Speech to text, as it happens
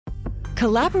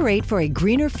Collaborate for a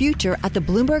greener future at the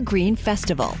Bloomberg Green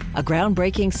Festival, a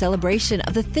groundbreaking celebration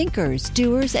of the thinkers,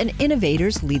 doers, and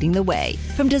innovators leading the way.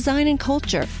 From design and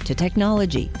culture to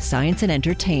technology, science, and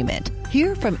entertainment.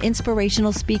 Hear from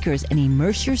inspirational speakers and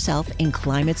immerse yourself in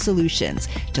climate solutions.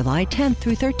 July 10th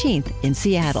through 13th in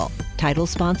Seattle. Title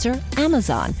sponsor,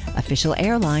 Amazon. Official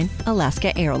airline,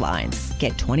 Alaska Airlines.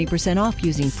 Get 20% off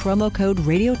using promo code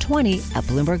radio20 at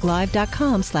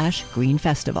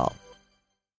bloomberglive.com/greenfestival.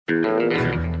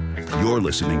 You're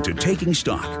listening to Taking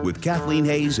Stock with Kathleen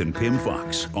Hayes and Pimm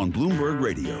Fox on Bloomberg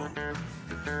Radio.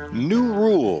 New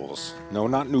rules. No,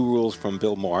 not new rules from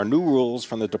Bill Maher. New rules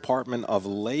from the Department of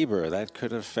Labor that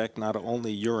could affect not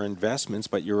only your investments,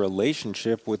 but your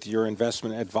relationship with your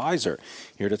investment advisor.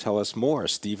 Here to tell us more,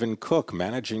 Stephen Cook,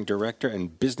 Managing Director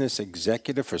and Business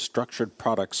Executive for Structured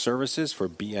Product Services for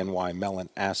BNY Mellon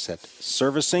Asset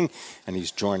Servicing. And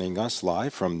he's joining us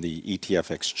live from the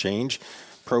ETF Exchange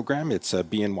program. It's a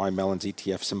BNY Mellon's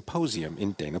ETF Symposium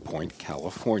in Dana Point,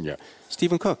 California.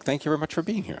 Stephen Cook, thank you very much for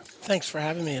being here. Thanks for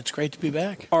having me. It's great to be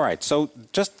back. All right, so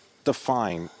just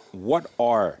define what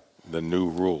are the new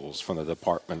rules from the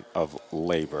Department of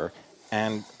Labor,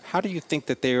 and how do you think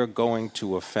that they are going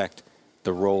to affect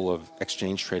the role of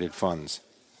exchange-traded funds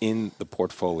in the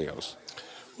portfolios?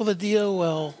 Well, the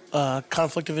DOL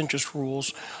conflict of interest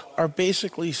rules are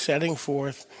basically setting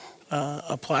forth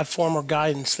a platform or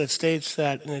guidance that states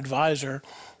that an advisor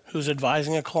who's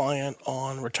advising a client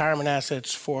on retirement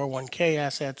assets, 401k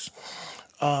assets,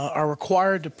 are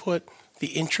required to put the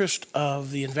interest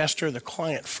of the investor, the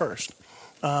client, first.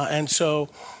 And so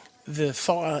the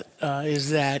thought is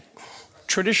that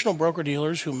traditional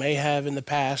broker-dealers who may have in the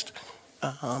past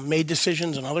made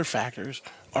decisions on other factors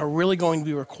are really going to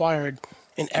be required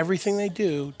in everything they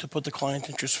do to put the client's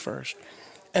interest first.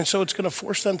 And so it's going to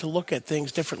force them to look at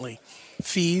things differently.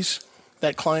 Fees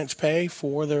that clients pay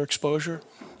for their exposure,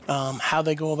 how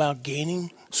they go about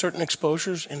gaining certain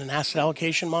exposures in an asset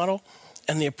allocation model,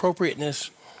 and the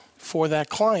appropriateness for that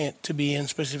client to be in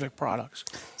specific products.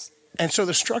 And so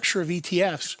the structure of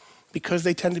ETFs, because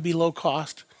they tend to be low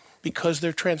cost, because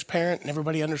they're transparent and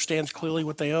everybody understands clearly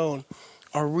what they own,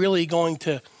 are really going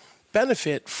to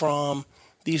benefit from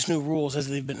these new rules as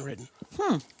they've been written.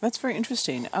 That's very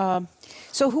interesting.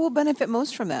 So who will benefit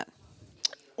most from that?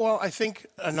 Well, I think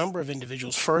a number of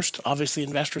individuals. First, obviously,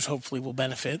 investors hopefully will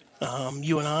benefit.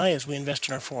 You and I, as we invest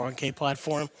in our 401k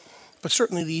platform, but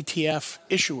certainly the ETF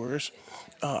issuers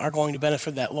are going to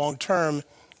benefit that long term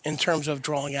in terms of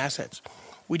drawing assets.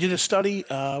 We did a study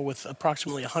with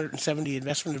approximately 170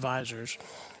 investment advisors,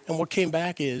 and what came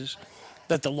back is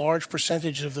that the large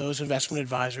percentage of those investment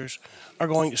advisors are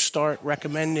going to start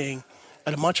recommending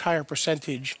at a much higher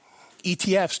percentage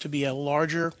ETFs to be a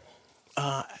larger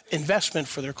investment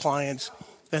for their clients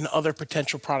than other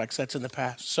potential product sets in the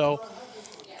past. So,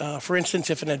 for instance,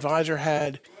 if an advisor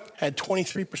had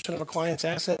 23% of a client's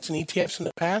assets in ETFs in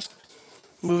the past,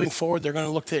 moving forward, they're going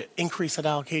to look to increase that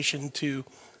allocation to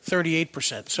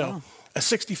 38%. So a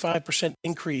 65%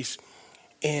 increase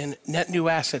in net new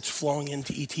assets flowing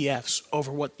into ETFs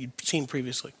over what you'd seen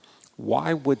previously.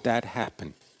 Why would that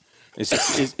happen?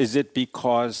 Is it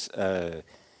because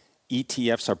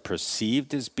ETFs are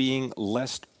perceived as being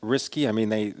less risky? I mean,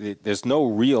 there's no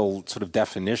real sort of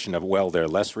definition of, well, they're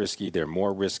less risky, they're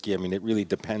more risky. I mean, it really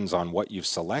depends on what you've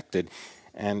selected.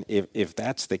 And if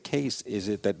that's the case, is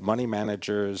it that money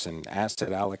managers and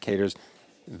asset allocators,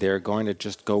 they're going to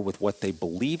just go with what they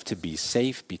believe to be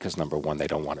safe because, number one, they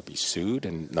don't want to be sued,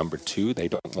 and number two, they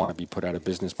don't want to be put out of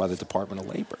business by the Department of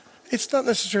Labor? It's not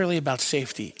necessarily about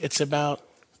safety. It's about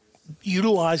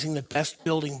utilizing the best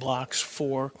building blocks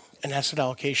for an asset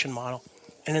allocation model.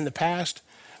 And in the past,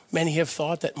 many have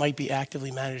thought that might be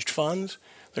actively managed funds.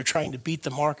 They're trying to beat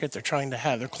the market. They're trying to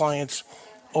have their clients'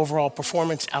 overall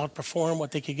performance outperform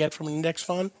what they could get from an index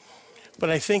fund. But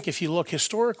I think if you look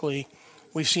historically,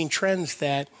 we've seen trends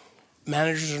that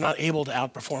managers are not able to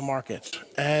outperform markets.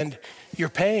 And you're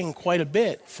paying quite a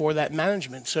bit for that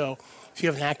management. So if you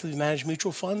have an actively managed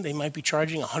mutual fund, they might be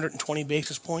charging 120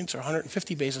 basis points or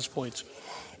 150 basis points.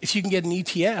 If you can get an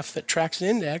ETF that tracks an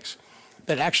index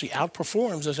that actually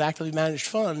outperforms those actively managed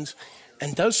funds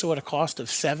and does so at a cost of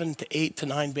 7 to 8 to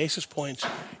 9 basis points,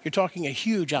 you're talking a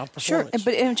huge outperformance. Sure,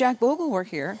 but if Jack Bogle were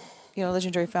here,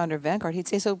 legendary founder of Vanguard, he'd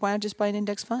say, so why not just buy an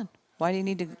index fund? Why do you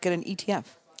need to get an ETF?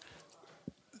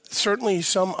 Certainly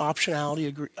some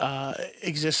optionality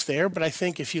exists there, but I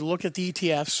think if you look at the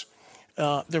ETFs,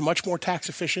 they're much more tax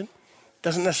efficient.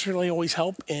 Doesn't necessarily always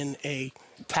help in a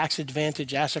tax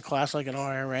advantage asset class like an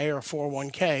IRA or a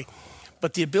 401k,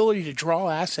 but the ability to draw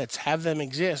assets, have them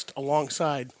exist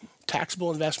alongside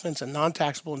taxable investments and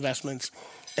non-taxable investments,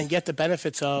 and get the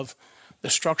benefits of the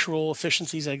structural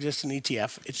efficiencies that exist in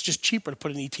ETF. It's just cheaper to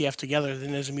put an ETF together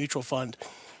than as a mutual fund.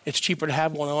 It's cheaper to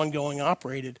have one ongoing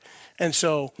operated. And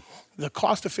so the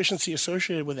cost efficiency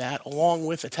associated with that, along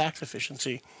with the tax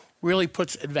efficiency, really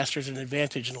puts investors in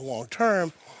advantage in the long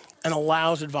term and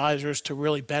allows advisors to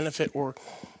really benefit or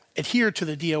adhere to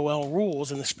the DOL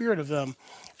rules and the spirit of them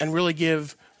and really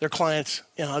give their clients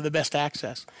the best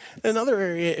access. In another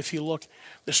area, if you look,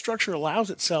 the structure allows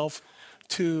itself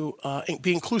to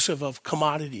be inclusive of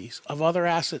commodities, of other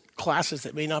asset classes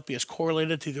that may not be as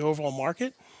correlated to the overall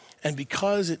market. And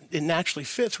because it naturally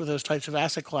fits with those types of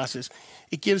asset classes,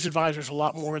 it gives advisors a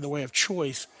lot more in the way of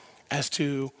choice as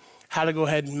to how to go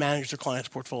ahead and manage their clients'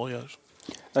 portfolios.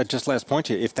 Just last point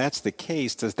here, if that's the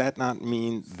case, does that not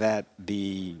mean that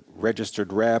the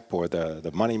registered rep or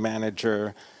the money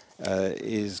manager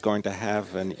is going to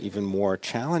have an even more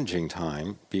challenging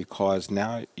time because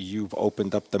now you've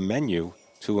opened up the menu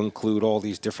to include all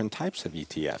these different types of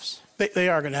ETFs? They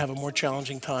are going to have a more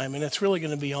challenging time, and it's really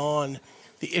going to be on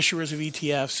the issuers of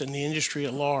ETFs and the industry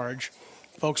at large,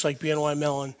 folks like BNY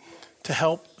Mellon, to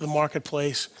help the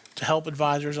marketplace, to help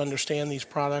advisors understand these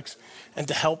products, and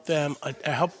to help them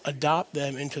help adopt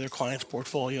them into their clients'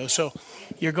 portfolios. So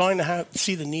you're going to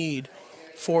see the need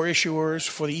for issuers,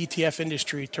 for the ETF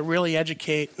industry, to really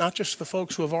educate not just the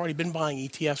folks who have already been buying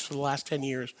ETFs for the last 10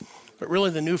 years, but really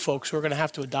the new folks who are going to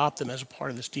have to adopt them as a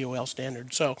part of this DOL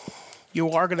standard. So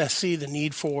you are going to see the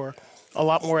need for a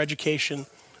lot more education,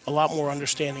 a lot more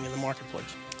understanding in the marketplace.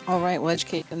 All right. Well,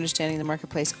 educate, understanding the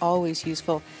marketplace, always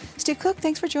useful. Steve Cook,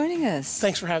 thanks for joining us.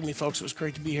 Thanks for having me, folks. It was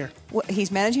great to be here. Well,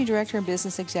 he's Managing Director and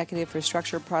Business Executive for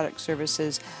Structured Product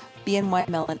Services, BNY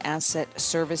Mellon Asset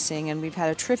Servicing, and we've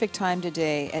had a terrific time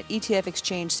today at ETF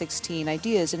Exchange 16,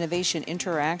 Ideas, Innovation,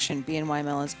 Interaction, BNY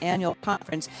Mellon's annual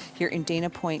conference here in Dana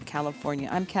Point, California.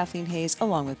 I'm Kathleen Hayes,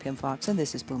 along with Pim Fox, and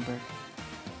this is Bloomberg.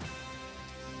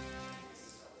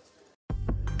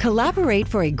 Collaborate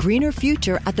for a greener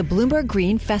future at the Bloomberg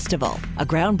Green Festival, a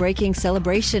groundbreaking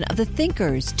celebration of the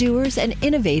thinkers, doers, and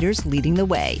innovators leading the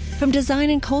way. From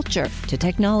design and culture to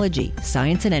technology,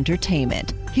 science, and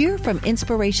entertainment. Hear from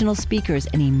inspirational speakers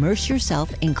and immerse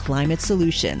yourself in climate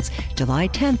solutions. July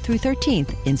 10th through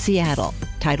 13th in Seattle.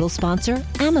 Title sponsor,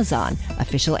 Amazon.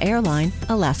 Official airline,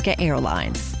 Alaska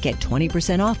Airlines. Get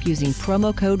 20% off using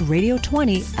promo code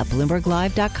radio20 at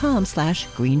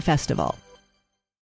BloombergLive.com/Green Festival.